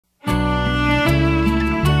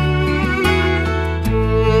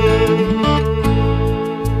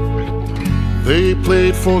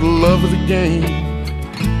played for the love of the game,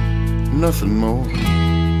 nothing more.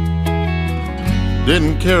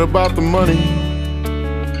 Didn't care about the money,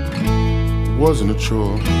 wasn't a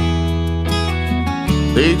chore.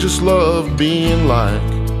 They just loved being like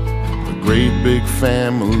a great big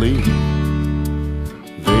family.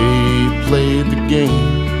 They played the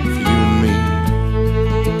game for you and me.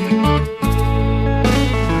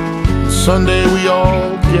 Sunday we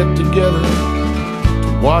all get together to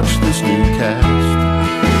watch this new cast.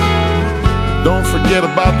 Don't forget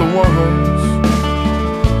about the ones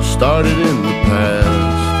started in the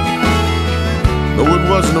past. No, it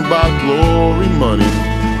wasn't about glory, money,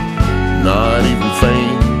 not even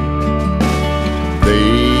fame. They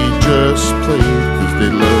just played because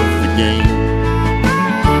they loved the game.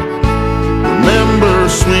 Remember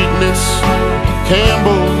Sweetness,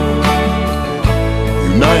 Campbell,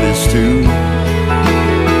 Unitas too.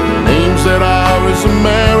 Names that are as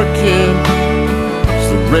American as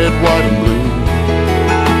the red, white, and blue.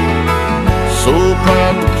 So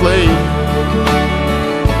proud to play,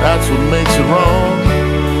 that's what makes it wrong.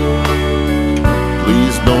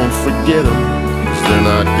 Please don't forget them, 'cause they're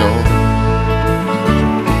not gone.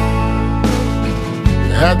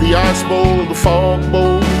 You had the Ice Bowl, the Fog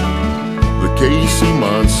Bowl, the KC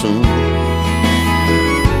Monsoon.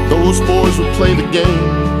 Those boys would play the game,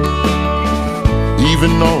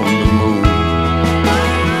 even on the moon.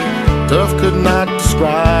 Tough could not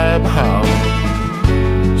describe how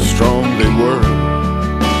strong they were.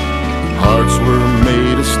 Hearts were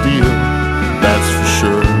made of steel, that's for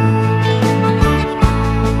sure.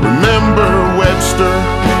 Remember Webster,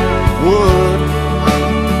 Wood,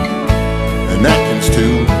 and Atkins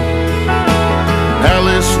too.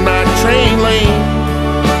 Alice, Night Train Lane,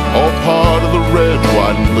 all part of the red,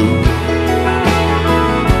 white, and blue.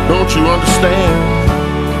 Don't you understand?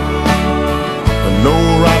 I know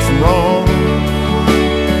right from wrong.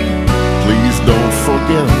 Please don't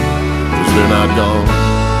forget them, 'cause they're not gone.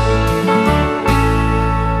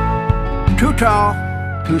 Too tall,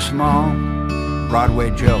 too small, Broadway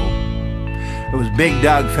Joe. It was Big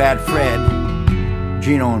Doug, Fat Fred,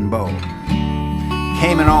 Gino and Bo.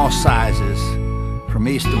 Came in all sizes, from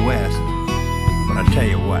east to west. But I tell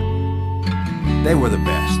you what, they were the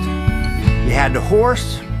best. You had the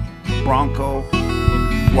horse, Bronco,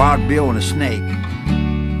 Wild Bill, and a snake.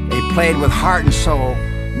 They played with heart and soul,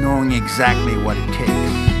 knowing exactly what it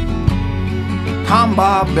takes. Tom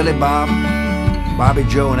Bob, Billy Bob, Bobby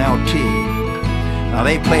Joe, and LT. Now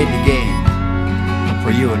they played the game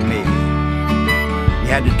for you and me. You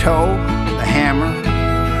had the toe, the hammer,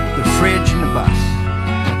 the fridge, and the bus.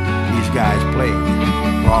 These guys played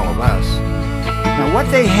for all of us. Now what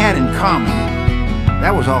they had in common,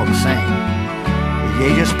 that was all the same.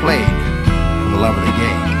 They just played for the love of the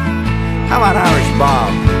game. How about Irish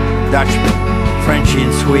Bob, Dutchman, Frenchie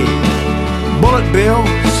and Swede, Bullet Bill,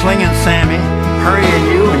 Slingin' Sammy, Hurry and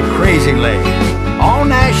You, and Crazy Legs. All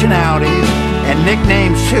nationalities and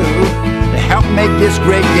nicknames too to help make this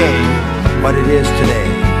great game what it is today.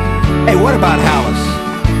 Hey, what about Hallis,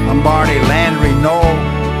 Lombardi, Landry, Knoll?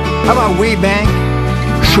 How about Weebank,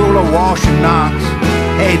 Shula, Walsh, and Knox?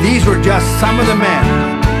 Hey, these were just some of the men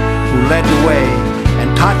who led the way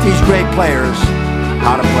and taught these great players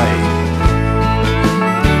how to play.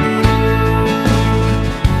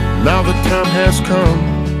 Now the time has come,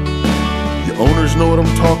 your owners know what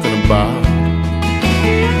I'm talking about.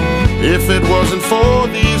 If it wasn't for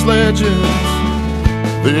these legends,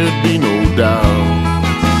 there'd be no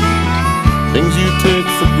doubt. Things you take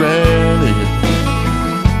for granted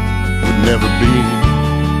would never be.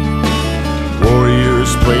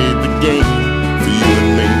 Warriors played the game for you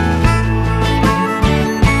and me.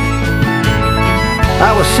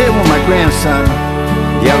 I was sitting with my grandson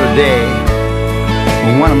the other day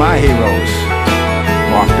when one of my heroes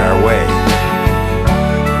walked our way.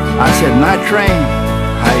 I said, "Night Train,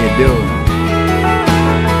 how you doing?"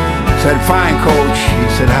 Said, "Fine, Coach." He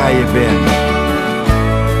said, "How you been?"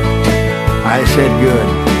 I said, "Good."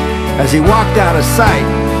 As he walked out of sight,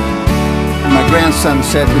 my grandson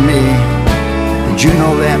said to me, "Did you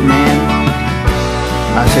know that man?"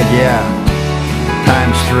 I said, "Yeah,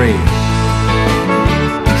 times 3.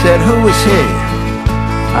 He said, "Who was he?"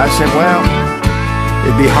 I said, "Well,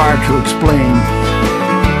 it'd be hard to explain.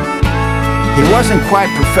 He wasn't quite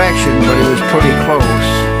perfection, but he was pretty close.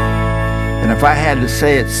 And if I had to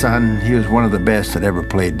say it, son, he was one of the best that ever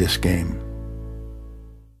played this game."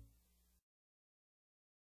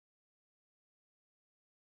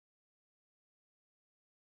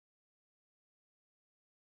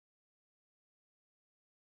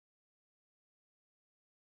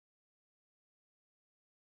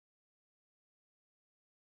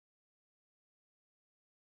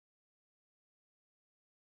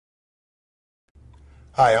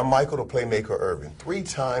 Hi, I'm Michael the Playmaker Irvin,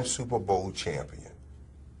 3-time Super Bowl champion.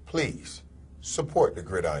 Please, support the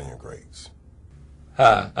Gridiron Greats.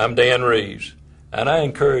 Hi, I'm Dan Reeves, and I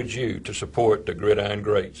encourage you to support the Gridiron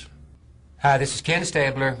Greats. Hi, this is Ken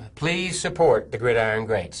Stabler. Please support the Gridiron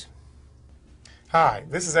Greats. Hi,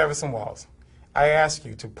 this is Everson Walls. I ask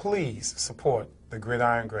you to please support the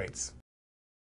Gridiron Greats.